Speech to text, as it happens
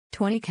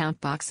20-count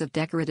box of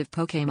decorative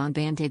Pokémon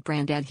Band-Aid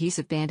brand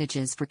adhesive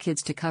bandages for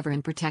kids to cover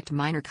and protect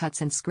minor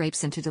cuts and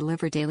scrapes and to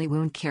deliver daily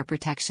wound care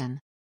protection.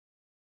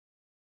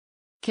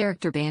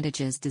 Character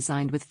bandages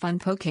designed with fun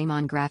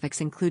Pokémon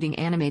graphics including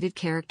animated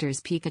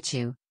characters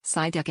Pikachu,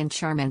 Psyduck and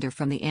Charmander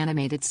from the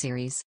animated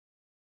series.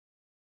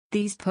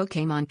 These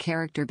Pokémon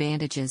character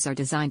bandages are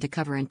designed to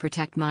cover and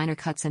protect minor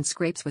cuts and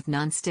scrapes with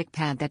non-stick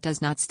pad that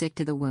does not stick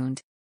to the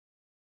wound.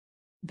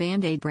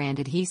 Band-Aid brand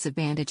adhesive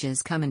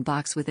bandages come in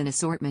box with an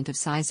assortment of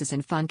sizes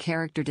and fun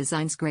character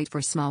designs, great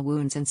for small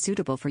wounds and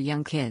suitable for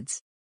young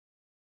kids.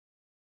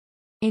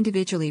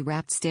 Individually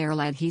wrapped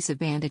sterile adhesive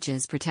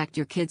bandages protect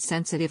your kids'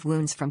 sensitive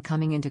wounds from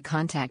coming into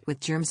contact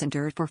with germs and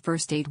dirt for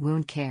first aid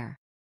wound care.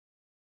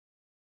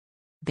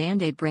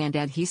 Band-Aid brand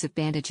adhesive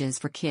bandages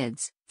for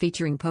kids,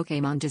 featuring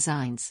Pokémon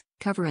designs,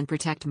 cover and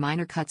protect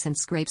minor cuts and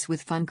scrapes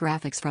with fun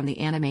graphics from the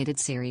animated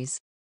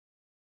series.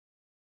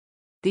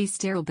 These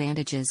sterile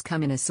bandages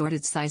come in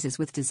assorted sizes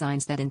with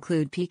designs that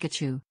include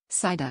Pikachu,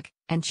 Psyduck,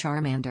 and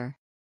Charmander.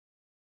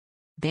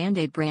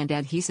 Band-Aid brand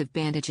adhesive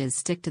bandages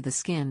stick to the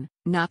skin,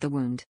 not the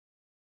wound.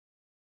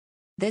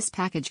 This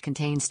package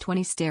contains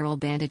 20 sterile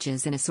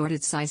bandages in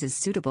assorted sizes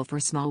suitable for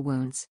small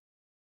wounds.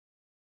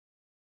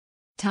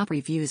 Top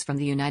reviews from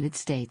the United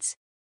States.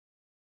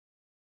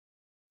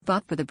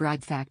 Bought for the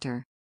bribe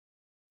factor.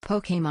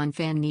 Pokémon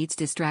fan needs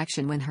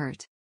distraction when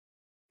hurt.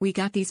 We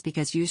got these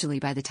because usually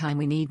by the time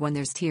we need one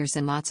there's tears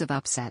and lots of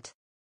upset.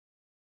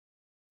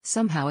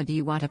 Somehow do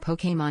you want a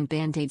Pokémon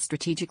Band-Aid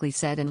strategically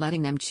said, and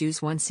letting them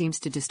choose one seems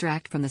to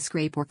distract from the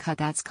scrape or cut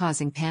that's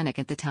causing panic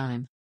at the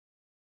time.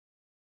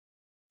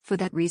 For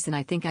that reason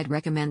I think I'd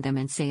recommend them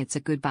and say it's a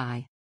good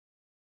buy.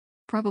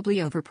 Probably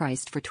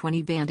overpriced for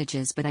 20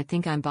 bandages, but I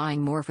think I'm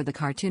buying more for the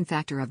cartoon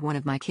factor of one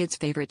of my kids'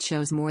 favorite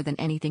shows more than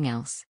anything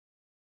else.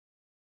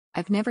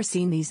 I've never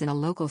seen these in a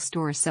local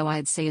store, so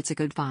I'd say it's a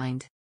good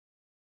find.